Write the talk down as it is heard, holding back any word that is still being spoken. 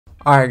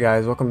Alright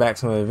guys, welcome back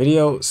to another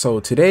video. So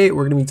today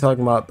we're going to be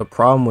talking about the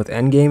problem with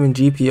Endgame and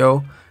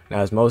GPO. Now,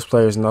 as most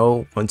players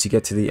know, once you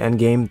get to the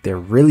endgame, there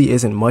really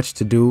isn't much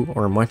to do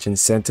or much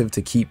incentive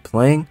to keep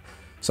playing.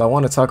 So I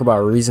want to talk about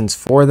reasons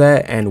for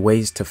that and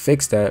ways to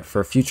fix that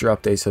for future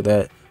updates, so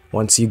that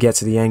once you get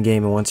to the endgame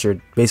and once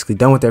you're basically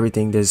done with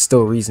everything, there's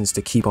still reasons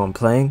to keep on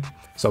playing.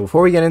 So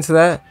before we get into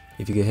that,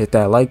 if you could hit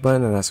that like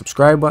button and that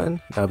subscribe button,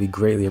 that would be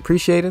greatly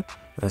appreciated.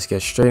 Let's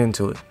get straight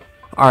into it.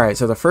 Alright,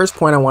 so the first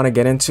point I want to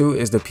get into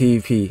is the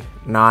PvP.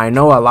 Now, I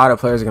know a lot of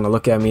players are going to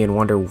look at me and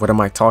wonder, what am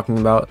I talking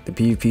about? The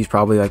PvP is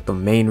probably like the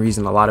main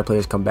reason a lot of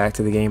players come back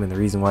to the game and the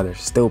reason why they're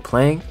still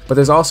playing. But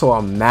there's also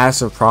a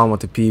massive problem with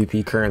the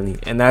PvP currently,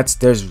 and that's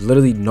there's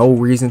literally no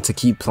reason to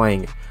keep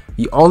playing it.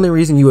 The only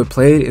reason you would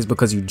play it is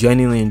because you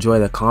genuinely enjoy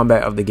the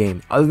combat of the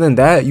game. Other than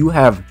that, you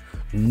have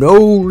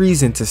no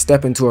reason to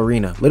step into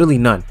arena, literally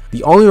none.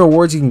 The only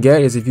rewards you can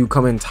get is if you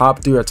come in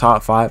top 3 or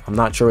top 5, I'm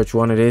not sure which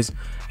one it is,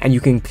 and you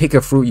can pick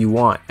a fruit you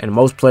want. And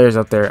most players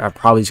out there are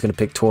probably just going to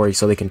pick Tori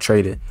so they can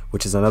trade it,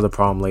 which is another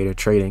problem later,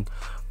 trading.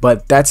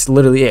 But that's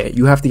literally it.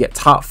 You have to get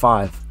top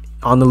 5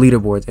 on the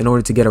leaderboards in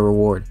order to get a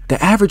reward.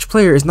 The average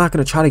player is not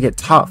going to try to get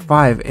top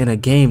 5 in a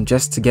game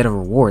just to get a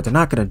reward. They're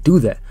not going to do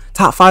that.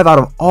 Top 5 out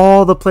of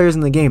all the players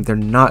in the game, they're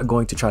not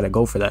going to try to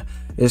go for that.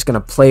 They're just going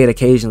to play it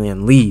occasionally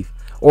and leave.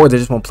 Or they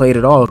just won't play it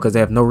at all because they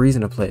have no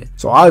reason to play it.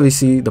 So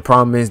obviously the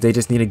problem is they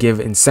just need to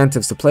give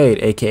incentives to play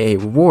it, aka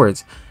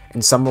rewards.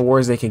 And some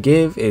rewards they can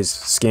give is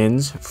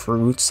skins,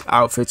 fruits,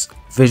 outfits,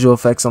 visual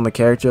effects on the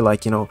character.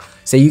 Like, you know,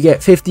 say you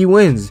get 50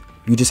 wins,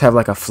 you just have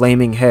like a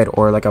flaming head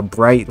or like a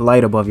bright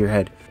light above your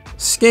head.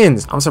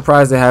 Skins, I'm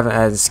surprised they haven't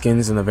added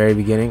skins in the very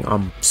beginning.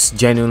 I'm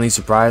genuinely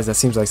surprised. That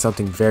seems like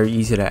something very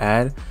easy to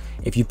add.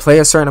 If you play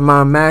a certain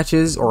amount of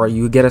matches or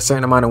you get a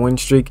certain amount of win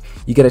streak,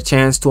 you get a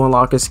chance to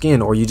unlock a skin,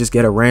 or you just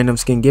get a random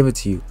skin give it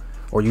to you.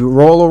 Or you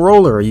roll a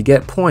roller, or you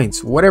get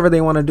points, whatever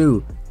they want to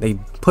do. They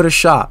put a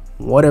shot,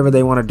 whatever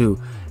they want to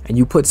do. And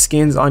you put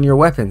skins on your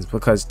weapons,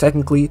 because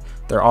technically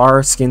there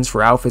are skins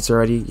for outfits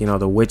already, you know,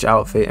 the witch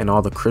outfit and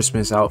all the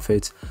Christmas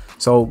outfits.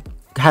 So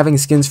having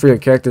skins for your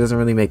character doesn't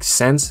really make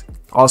sense.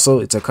 Also,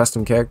 it's a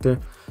custom character,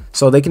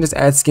 so they can just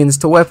add skins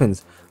to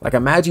weapons. Like,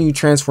 imagine you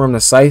transform the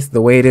scythe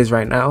the way it is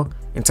right now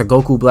into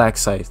Goku Black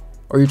scythe,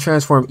 or you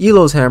transform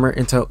Elo's hammer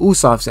into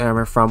Usopp's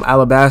hammer from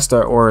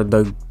Alabasta or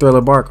the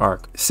Thriller Bark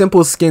arc.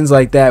 Simple skins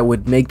like that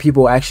would make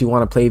people actually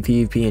want to play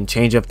PvP and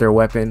change up their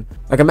weapon.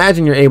 Like,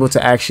 imagine you're able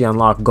to actually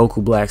unlock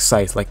Goku Black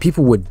scythe. Like,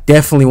 people would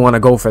definitely want to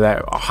go for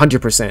that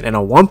 100%. In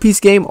a One Piece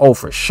game, oh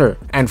for sure.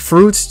 And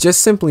fruits,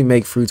 just simply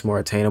make fruits more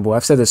attainable.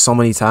 I've said this so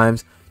many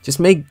times. Just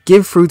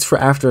give fruits for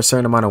after a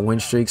certain amount of win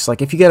streaks.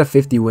 Like, if you get a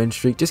 50 win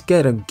streak, just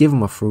give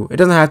them a fruit. It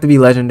doesn't have to be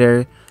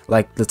legendary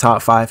like the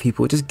top 5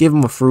 people. Just give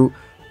them a fruit.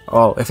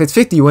 Oh, if it's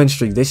 50 win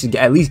streak, they should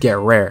at least get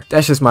rare.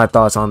 That's just my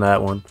thoughts on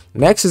that one.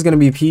 Next is going to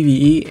be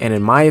PvE, and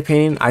in my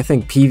opinion, I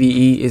think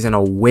PvE is in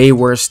a way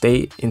worse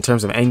state in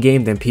terms of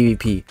endgame than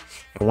PvP.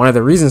 And one of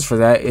the reasons for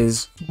that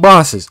is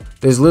bosses.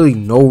 There's literally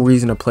no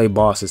reason to play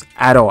bosses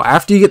at all.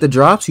 After you get the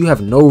drops, you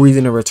have no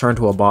reason to return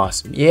to a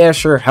boss. Yeah,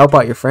 sure, help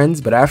out your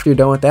friends, but after you're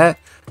done with that,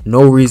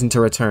 no reason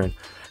to return.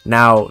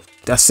 Now,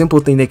 a simple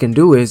thing they can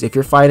do is, if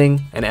you're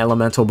fighting an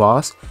elemental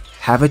boss,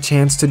 have a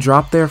chance to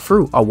drop their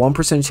fruit, a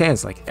 1%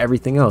 chance, like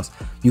everything else.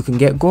 You can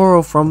get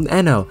Goro from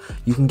Enel,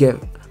 you can get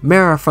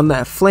Mara from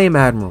that Flame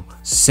Admiral,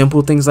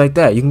 simple things like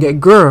that. You can get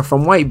Gura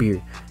from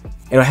Whitebeard.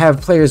 It'll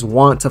have players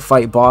want to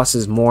fight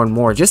bosses more and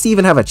more, just to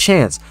even have a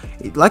chance.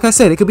 Like I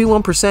said, it could be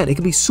 1%, it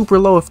could be super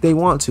low if they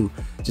want to.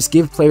 Just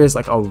give players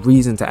like a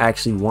reason to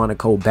actually want to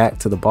go back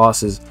to the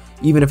bosses,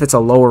 even if it's a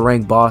lower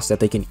ranked boss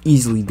that they can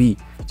easily beat.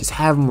 Just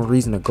have them a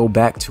reason to go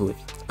back to it.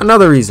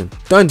 Another reason,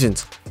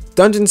 dungeons.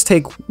 Dungeons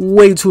take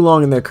way too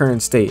long in their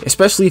current state,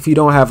 especially if you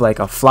don't have like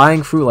a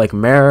flying fruit like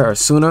Mara or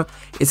Suna.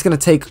 It's going to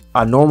take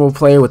a normal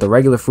player with a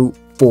regular fruit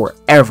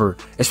forever,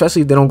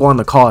 especially if they don't go on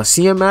the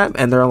Coliseum map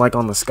and they're like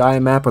on the Sky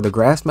map or the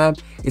Grass map.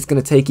 It's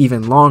going to take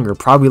even longer,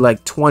 probably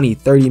like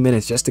 20-30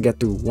 minutes just to get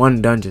through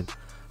one dungeon.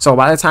 So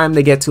by the time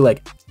they get to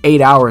like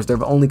 8 hours,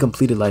 they've only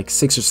completed like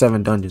 6 or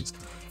 7 dungeons,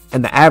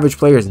 and the average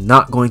player is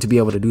not going to be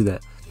able to do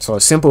that. So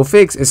a simple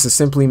fix is to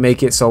simply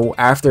make it so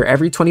after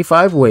every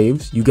 25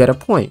 waves you get a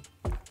point.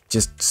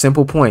 Just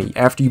simple point.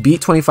 After you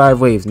beat 25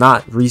 waves,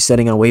 not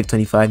resetting on wave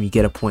 25, you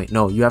get a point.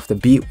 No, you have to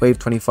beat wave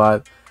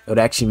 25. It would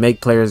actually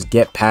make players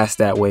get past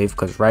that wave,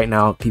 because right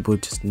now people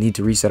just need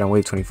to reset on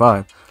wave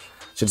 25.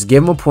 So just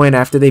give them a point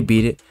after they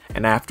beat it,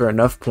 and after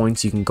enough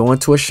points you can go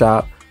into a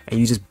shop and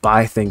you just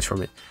buy things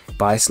from it.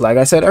 Buy, like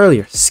I said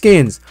earlier,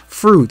 skins,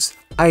 fruits,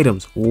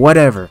 items,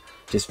 whatever.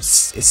 Just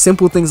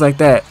simple things like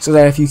that, so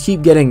that if you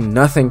keep getting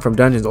nothing from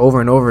dungeons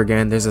over and over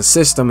again, there's a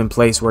system in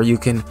place where you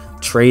can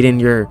trade in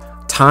your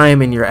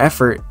time and your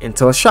effort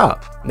into a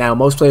shop. Now,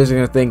 most players are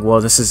going to think, well,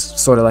 this is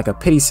sort of like a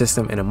pity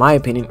system, and in my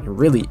opinion, it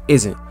really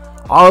isn't.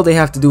 All they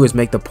have to do is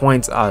make the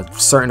points a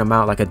certain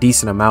amount, like a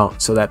decent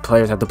amount, so that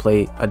players have to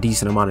play a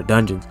decent amount of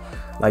dungeons.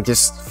 Like,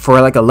 just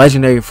for like a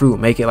legendary fruit,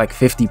 make it like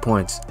 50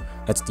 points.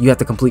 You have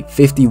to complete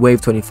 50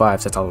 wave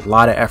 25s. That's a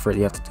lot of effort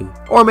you have to do.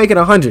 Or make it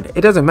 100.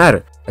 It doesn't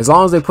matter. As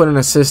long as they put in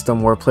a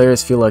system where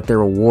players feel like they're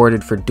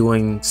rewarded for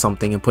doing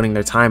something and putting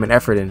their time and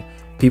effort in,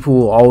 people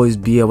will always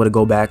be able to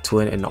go back to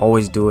it and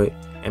always do it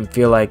and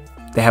feel like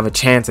they have a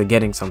chance at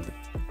getting something.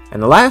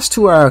 And the last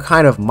two are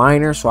kind of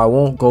minor, so I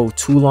won't go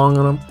too long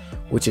on them,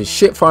 which is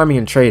ship farming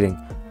and trading.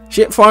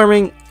 Ship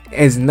farming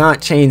has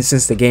not changed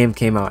since the game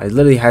came out. It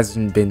literally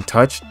hasn't been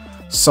touched.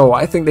 So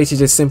I think they should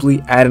just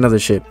simply add another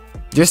ship.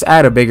 Just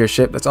add a bigger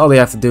ship. That's all they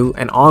have to do.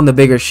 And on the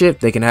bigger ship,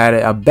 they can add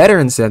a better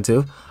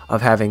incentive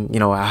of having,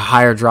 a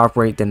higher drop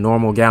rate than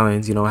normal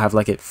galleons. Have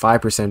like a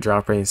 5%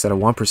 drop rate instead of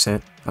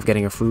 1% of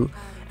getting a fruit.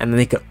 And then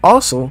they could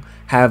also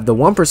have the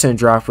 1%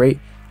 drop rate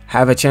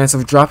have a chance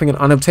of dropping an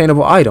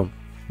unobtainable item.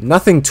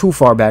 Nothing too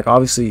far back,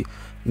 obviously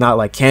not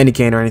like candy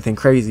cane or anything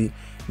crazy.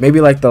 Maybe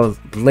like the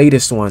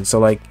latest one. So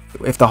like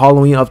if the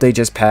Halloween update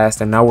just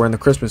passed and now we're in the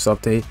Christmas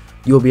update,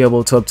 you'll be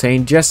able to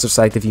obtain Jester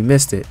Scythe if you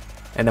missed it.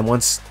 And then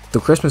once the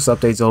Christmas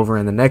update's over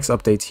and the next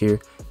update's here,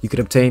 you could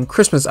obtain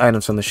Christmas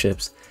items from the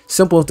ships.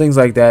 Simple things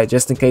like that,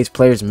 just in case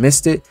players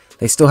missed it,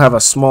 they still have a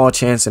small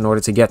chance in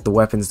order to get the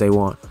weapons they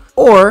want.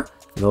 Or,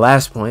 the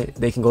last point,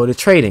 they can go to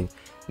trading.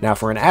 Now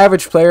for an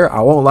average player, I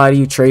won't lie to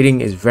you,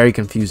 trading is very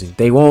confusing.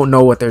 They won't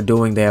know what they're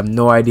doing. They have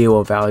no idea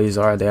what values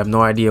are. They have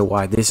no idea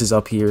why this is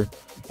up here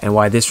and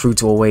why this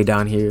fruit's all way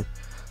down here.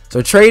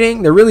 So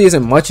trading, there really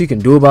isn't much you can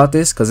do about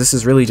this because this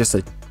is really just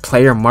a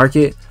player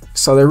market.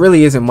 So there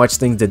really isn't much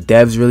things the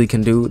devs really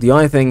can do. The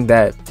only thing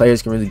that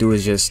players can really do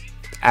is just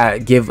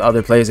give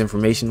other players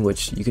information,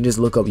 which you can just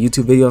look up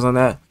YouTube videos on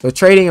that. But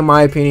trading, in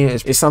my opinion,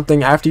 is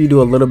something after you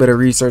do a little bit of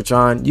research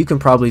on, you can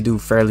probably do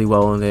fairly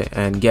well on it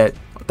and get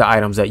the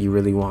items that you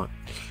really want.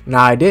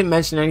 Now, I didn't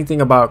mention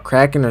anything about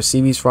Kraken or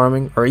sea beast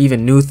farming or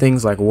even new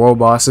things like world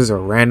bosses or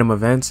random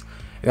events.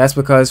 And that's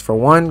because, for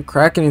one,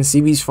 Kraken and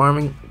sea beast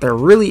farming, there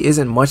really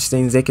isn't much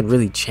things they could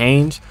really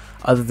change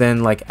other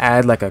than like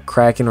add like a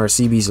Kraken or a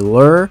sea beast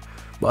lure.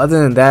 But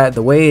other than that,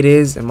 the way it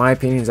is, in my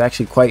opinion, is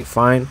actually quite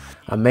fine.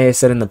 I may have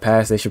said in the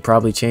past they should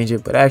probably change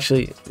it, but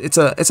actually it's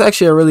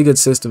actually a really good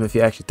system if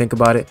you actually think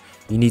about it.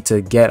 You need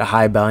to get a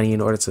high bounty in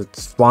order to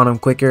spawn them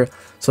quicker,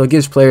 so it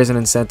gives players an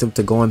incentive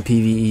to go in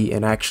PvE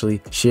and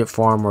actually ship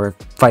farm or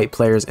fight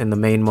players in the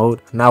main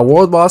mode. Now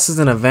world bosses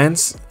and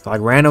events,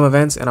 like random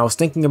events, and I was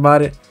thinking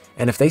about it,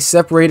 and if they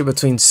separate it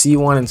between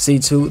C1 and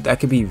C2, that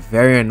could be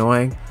very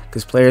annoying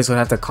because players would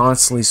have to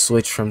constantly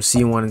switch from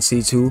C1 and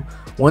C2.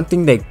 One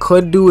thing they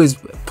could do is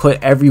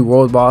put every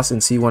world boss in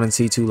C1 and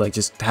C2, like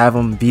just have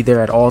them be there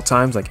at all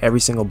times, like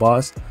every single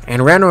boss.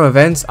 And random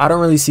events, I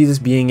don't really see this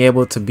being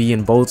able to be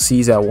in both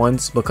seas at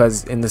once,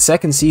 because in the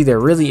second sea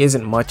there really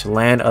isn't much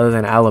land other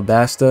than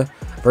Alabasta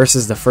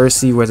versus the first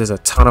sea where there's a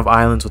ton of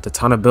islands with a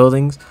ton of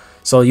buildings.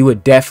 So you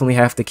would definitely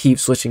have to keep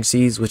switching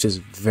seas, which is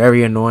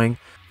very annoying.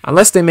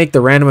 Unless they make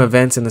the random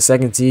events in the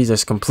second sea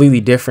just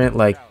completely different,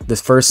 like the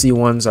first sea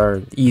ones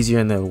are easier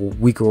and the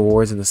weaker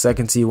rewards, and the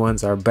second sea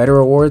ones are better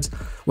rewards,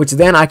 which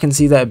then I can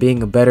see that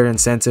being a better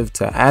incentive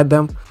to add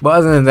them. But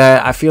other than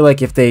that, I feel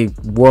like if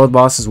world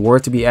bosses were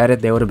to be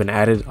added, they would have been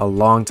added a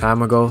long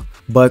time ago.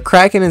 But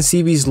Kraken and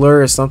sea beast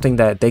lure is something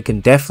that they can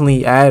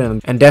definitely add,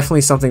 and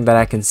definitely something that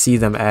I can see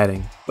them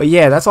adding. But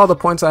yeah, that's all the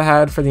points I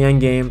had for the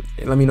end game.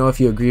 Let me know if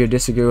you agree or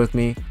disagree with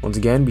me. Once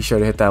again, be sure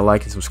to hit that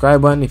like and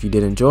subscribe button if you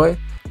did enjoy,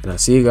 and I'll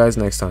see you guys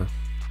next time.